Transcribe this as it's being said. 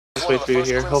Just wait for you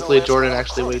here. Hopefully Jordan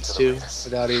actually waits too. I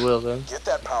doubt he will though. Get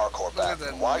that power core back.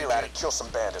 While you're at it, kill some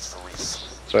bandits for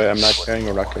Reese. Sorry, I'm not carrying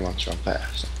a rocket launcher. I'm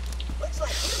fast.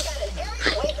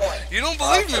 You don't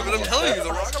believe me, but I'm telling you,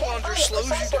 the rocket launcher slows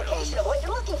you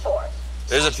down.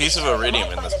 There's a piece of iridium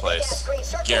in this place.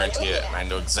 Guarantee it, and I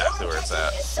know exactly where it's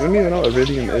at. I don't even know what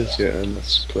iridium is yet in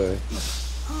this play.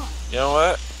 You know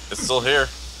what? It's still here.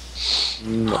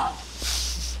 No.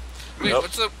 Wait, Nope.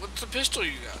 what's the pistol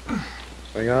you got?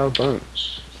 I got a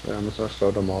bunch. Yeah, I'm just gonna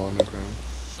throw them all on the ground.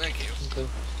 Thank you. Okay.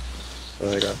 So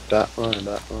I got that one, and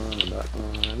that one, and that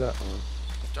one, and that one.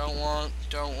 Don't want,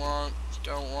 don't want,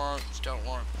 don't want, don't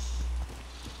want.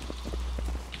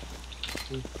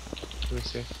 Let me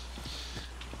see.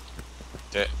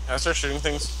 Okay, can I start shooting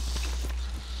things?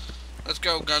 Let's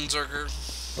go, Gunzerker.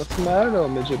 What's the matter though,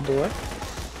 midget boy?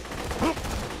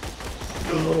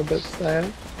 A little bit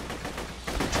sad.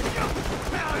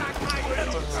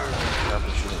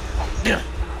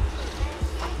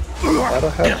 I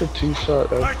don't have to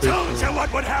two-shot everything. I told you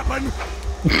what would happen!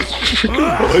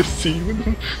 I see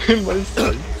him in my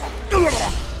sight. No,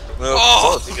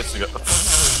 Oh! he gets to go.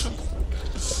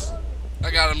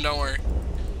 I got him, don't worry.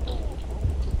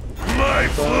 My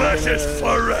flesh is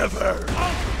forever!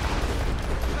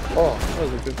 Oh, that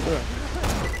was a good throw.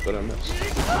 But I missed.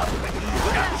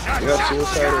 I got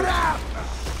suicidal.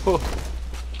 Oh,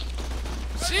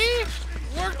 See?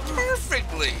 Worked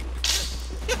perfectly.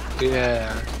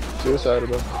 Yeah.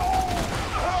 suicidal.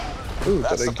 Ooh,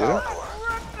 That's did I the get power it? core.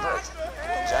 Great.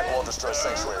 Jack won't destroy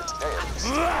Sanctuary today at least.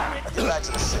 Now get back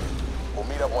to the city. We'll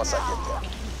meet up once I get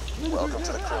there. Welcome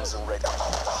to the Crimson Raid.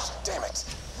 Damn it.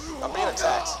 I'm being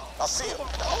attacked. I'll see you.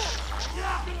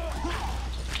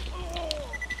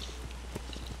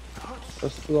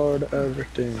 Let's Lord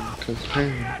everything, cause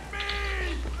man,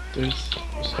 there's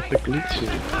epic loot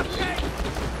here.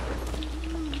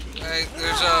 Hey,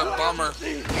 there's a bomber.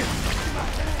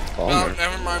 No, Bomber.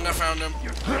 never mind, I found him.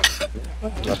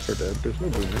 Left for dead, there's no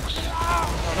boomers. No,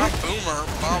 not boomer,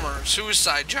 bomber.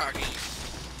 Suicide jockey.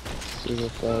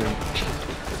 Suicide.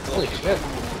 Holy shit.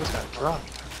 This got dropped.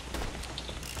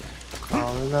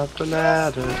 Crawling up the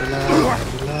ladder, the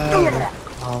ladder, the ladder.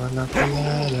 Crawling up the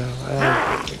ladder.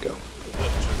 There we go.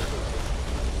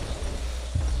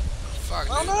 Fuck,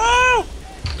 dude. Oh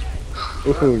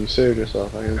Woohoo, you saved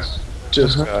yourself. I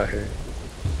just got here.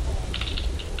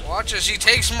 Watch as he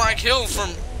takes my kill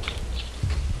from...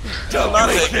 Don't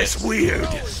make this weird.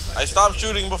 I stopped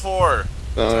shooting before.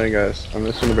 Alright guys, I'm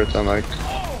just gonna pretend like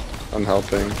I'm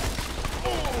helping.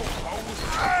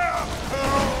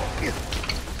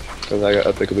 Cause I got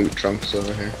epic loot trunks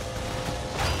over here.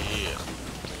 Yeah.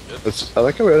 I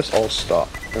like how we just all stop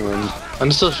and then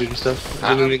I'm still shooting stuff.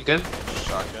 You doing it good?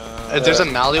 Shotgun. There's a I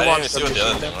didn't Maliwan even see what the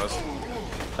other submachine thing gun. was.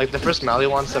 Like the first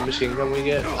Maliwan submachine gun we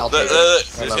get, I'll take it.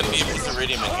 There's gonna be a piece of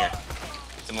iridium in here.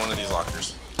 It's in one of these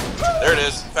lockers. There it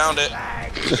is. Found it.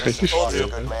 Told you.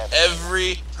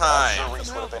 Every time.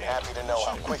 Reese would have been happy to know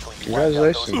how quickly you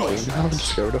congratulations, dude. Now I've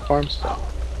discovered a farm stop.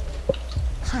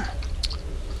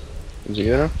 Did you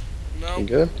get him? You Nope.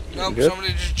 good? Nope, You good?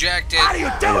 somebody just jacked it. What are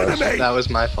you doing to me? That was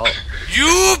my fault.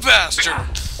 You bastard!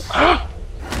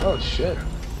 Oh shit.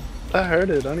 That hurt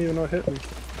it. I don't even know what hit me.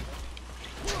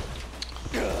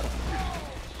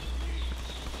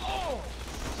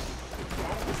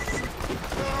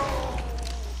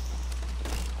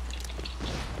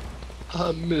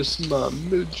 I miss my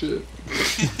midget.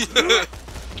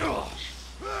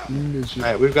 Midget.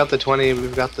 Alright, we've got the 20,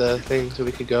 we've got the thing, so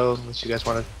we could go, unless you guys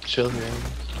want to chill here.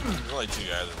 There's only two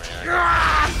guys in here.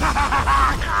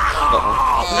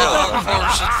 Oh, of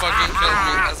course it fucking killed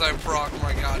me as I proc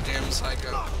my goddamn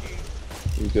psycho.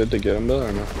 You good to get him though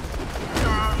or no?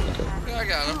 Yeah, I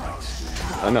got him.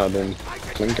 I know, I've been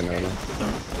clinking at him.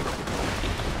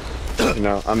 You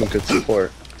know, I'm a good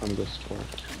support. I'm a good support.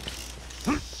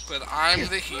 But I'm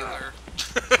the healer.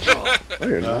 No,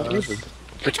 you're not. You're the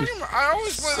What are you talking about? I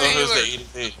always play So the who's the healer.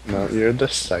 EDP? No, you're the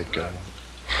psycho.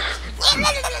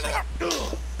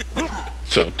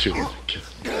 So too. Wait,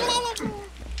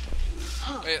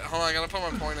 hold on, I gotta put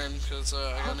my point in, because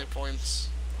I got any points.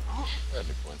 I had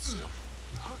 2 points too.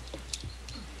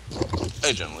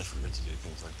 I generally forget to do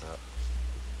things like that.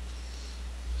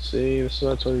 See, this is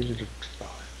what I told you to try.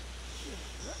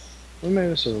 Well, maybe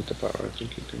this isn't the part where I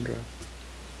think you can drive.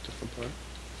 Different part.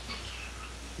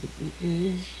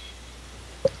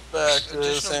 Back to the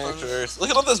Additional sanctuaries. Look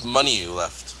at all this money you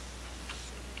left.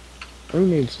 Who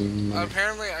needs some money?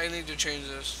 Apparently, I need to change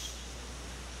this.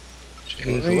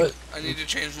 Change what? I need to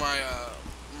change my,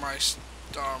 my,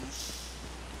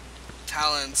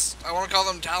 talents. I want to call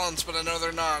them talents, but I know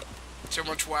they're not. Too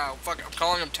much wow. Fuck, I'm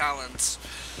calling them talents.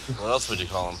 What else would you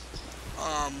call them?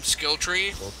 skill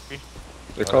tree.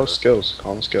 They're called skills.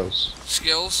 Call them skills.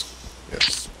 Skills?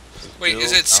 Yes. Wait,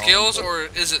 is it skills or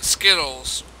is it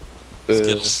Skittles?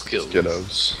 Skills.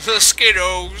 The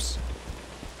Skittles.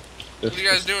 What are you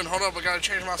guys doing? Hold up, I gotta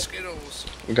change my Skittles.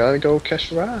 We gotta go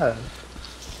catch a ride.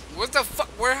 What the fuck?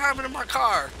 What happened to my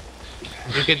car?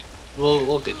 You could.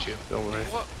 We'll get you. Don't worry.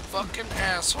 What fucking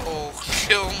asshole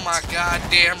killed my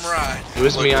goddamn ride? It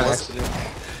was me on Look, accident.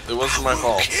 It wasn't my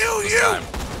fault. Kill this you! time.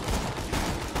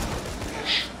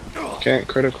 Can't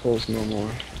criticals no more.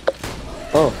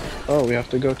 Oh, we have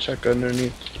to go check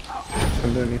underneath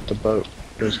the boat.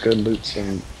 There's good loot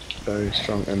and very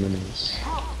strong enemies.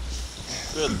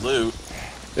 Good loot.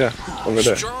 Yeah, over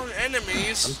there. Strong I'm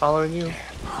enemies. following you.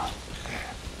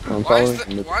 I'm Why is,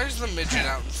 following him why is the midget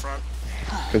out in front?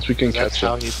 because we can That's catch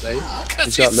how him. he plays. Because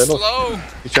He's got he's little- slow.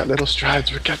 He's got little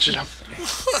strides. We're catching him.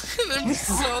 Look at him, he's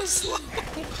so slow.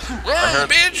 Run,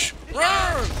 bitch!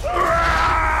 Run!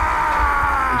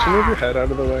 Would you move your head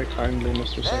out of the way kindly,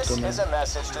 Mr. This Symptom? is a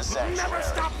message to Sanctuary.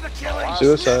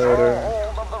 Suicider.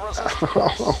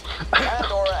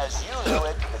 Pandora, as you knew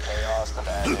it, the chaos, the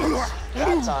madness.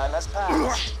 That time has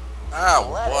passed.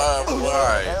 Ow, Let it why?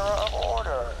 be an era of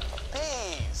order, of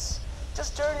peace.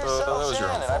 Just turn that yourselves was in,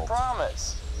 your own and I fault.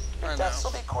 promise, your deaths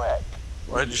will be quick.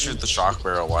 Why'd you shoot the shock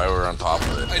barrel while we were on top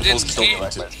of it? I It didn't. was killing me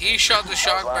too. He shot the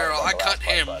shock barrel. I cut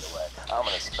him. By the way, I'm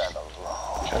gonna spend a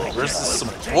long Where's this?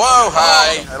 Whoa,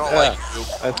 hi! I don't like you.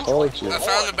 I told you. I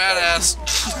found the badass.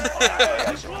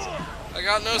 I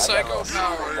got no psycho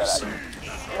powers. You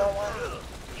know what?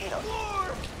 You know,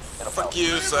 Fuck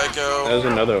you, psycho. There's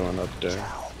another one up there.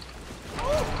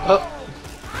 Oh,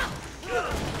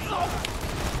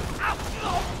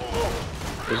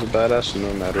 There's a badass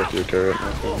no matter if you're turret,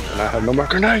 my friend. And I have no more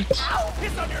grenades!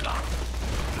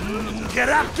 Get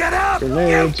up! Get up!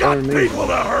 Grenades are me. People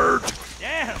to hurt!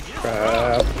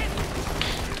 Crap.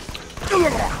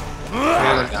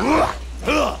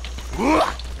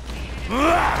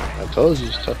 I told you,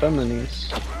 it's tough enemies.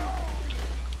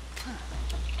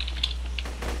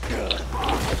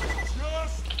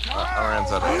 I ran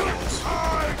out of heals.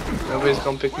 nobody's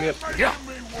gonna pick me up. I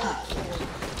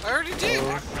already did.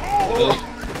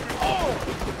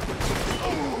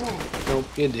 Nope,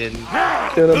 you didn't.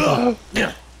 Get him.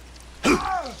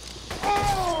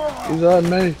 He's on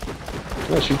me. I'm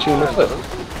gonna shoot you in the foot.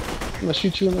 I'm gonna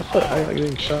shoot you in the foot. I ain't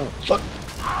getting shot. Fuck.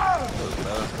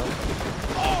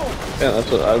 Yeah,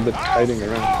 that's what I've been kiting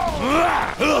around. I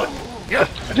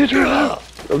need to reload.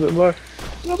 A little bit more.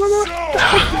 A little bit more.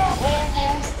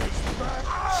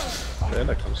 Yeah,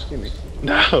 that comes skinny.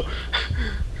 No!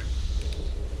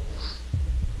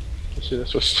 Shit, I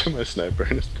switched to my sniper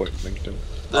and it's point blank to him.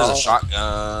 There's a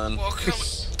shotgun. Welcome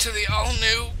to the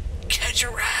all-new Catch a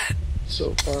Rat.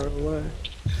 So far away.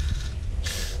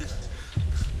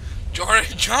 Jordan,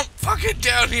 jump fucking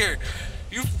down here.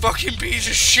 You fucking piece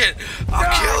of shit.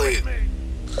 I'll kill you.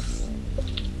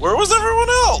 Where was everyone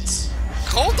else?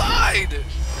 Cole died.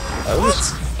 I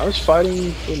was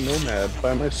fighting the Nomad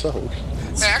by myself.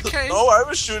 Hey, I came. No, I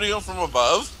was shooting him from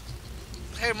above.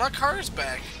 Hey, my car is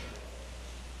back.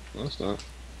 No, it's not.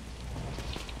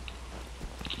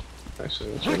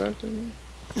 Actually, what's what I'm doing?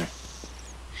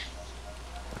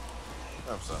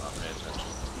 I'm so not paying attention.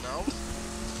 No.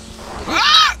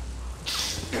 Ah!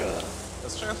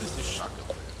 Let's try out these new shotgun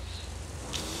players.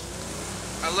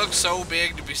 I look so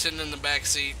big to be sitting in the back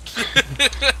seat. Can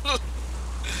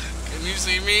you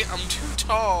see me? I'm too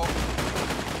tall. You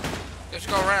have to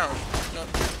go around. No,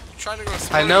 try to go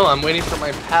through. I know, I'm waiting for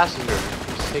my passenger.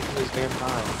 He's taking his damn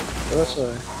time. Oh, that's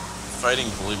why. Fighting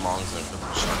bully mongs and with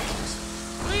shotguns.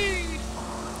 Whee!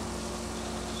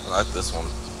 I like this one.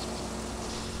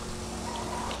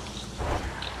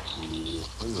 Ooh,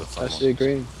 this is a I fun see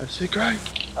green. I see green.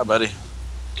 Hi, buddy.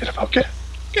 Get him up, get him.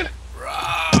 Get him.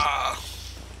 Rah!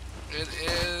 It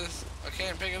is. I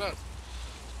can't pick it up.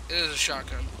 It is a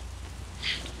shotgun.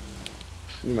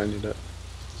 You might need that.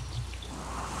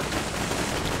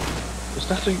 There's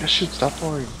nothing to shoot. Stop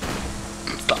pouring.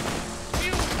 Stop.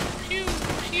 Pew, pew,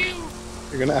 pew.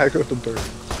 You're gonna aggro the bird.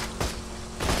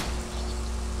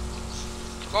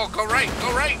 Go right,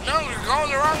 go right. No, you're going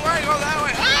the wrong way. Go that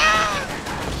way. Ah!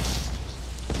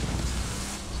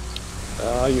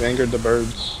 Ah, you angered the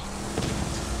birds.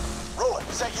 Roland,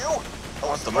 is that you? I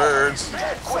want the birds.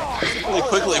 Quick,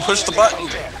 Quickly, push the button.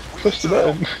 Push the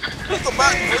button. Push the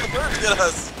button where the birds get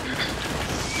us.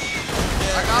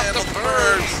 I got the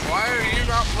birds. Why are you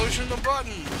not pushing the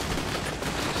button?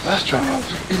 Last try.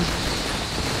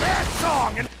 Bad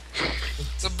song! And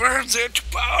The birds are too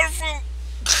powerful.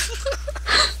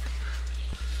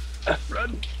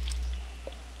 Run.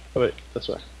 Oh wait, this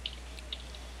way.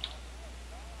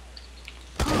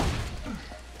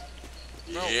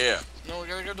 No. Yeah. No, we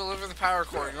gotta go deliver the power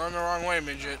cord. You're going the wrong way,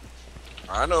 midget.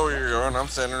 I know where you're going. I'm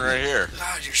standing right here.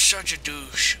 God, you're such a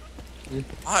douche.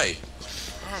 Hi.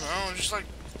 I don't know, just like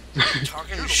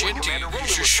talking shit to you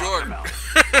because you're short.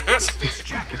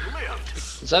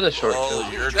 Is that a short kill?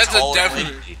 Well, you're That's tall a and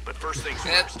definite. lanky. But first things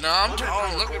No, I'm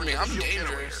tall. Look at me. I'm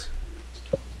dangerous.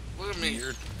 Look at me.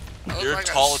 I look You're like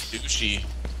tall and douchey.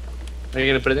 Are you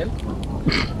gonna put it in?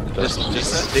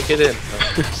 Just stick it in.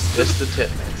 Just the tip.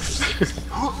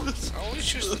 I always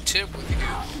choose the tip with you.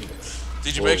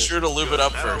 Did you make sure to lube it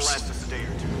up that'll first? last us a day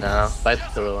or two. No, bite the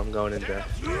pillow. I'm going in there.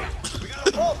 You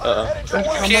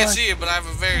can't see it, but I have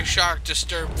a very shocked,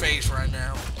 disturbed face right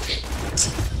now.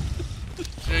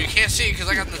 You can't see it because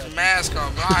I got this mask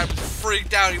on, but I'm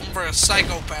freaked out even for a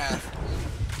psychopath.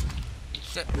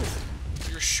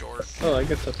 You're short. Oh, I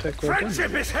get to pick one.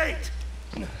 Friendship is hate.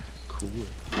 Cool.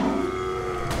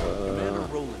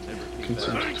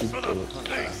 Consumes 2 bullets.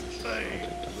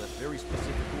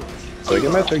 Did I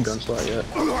get my 3 gun slot yet?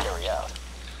 Carry out.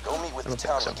 Go meet with the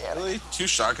town mechanic. Really? 2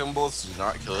 shotgun bullets do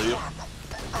not kill you?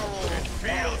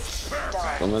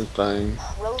 One thing.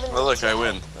 Well, look, I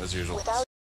win, as usual.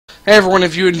 Hey everyone,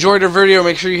 if you enjoyed our video,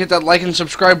 make sure you hit that like and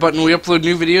subscribe button. We upload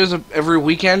new videos every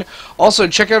weekend. Also,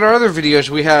 check out our other videos.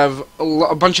 We have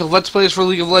a bunch of Let's Plays for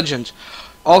League of Legends.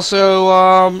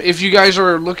 Also, if you guys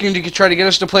are looking to try to get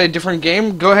us to play a different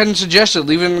game, go ahead and suggest it.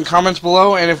 Leave it in the comments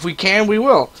below, and if we can, we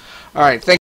will. Alright, thank you.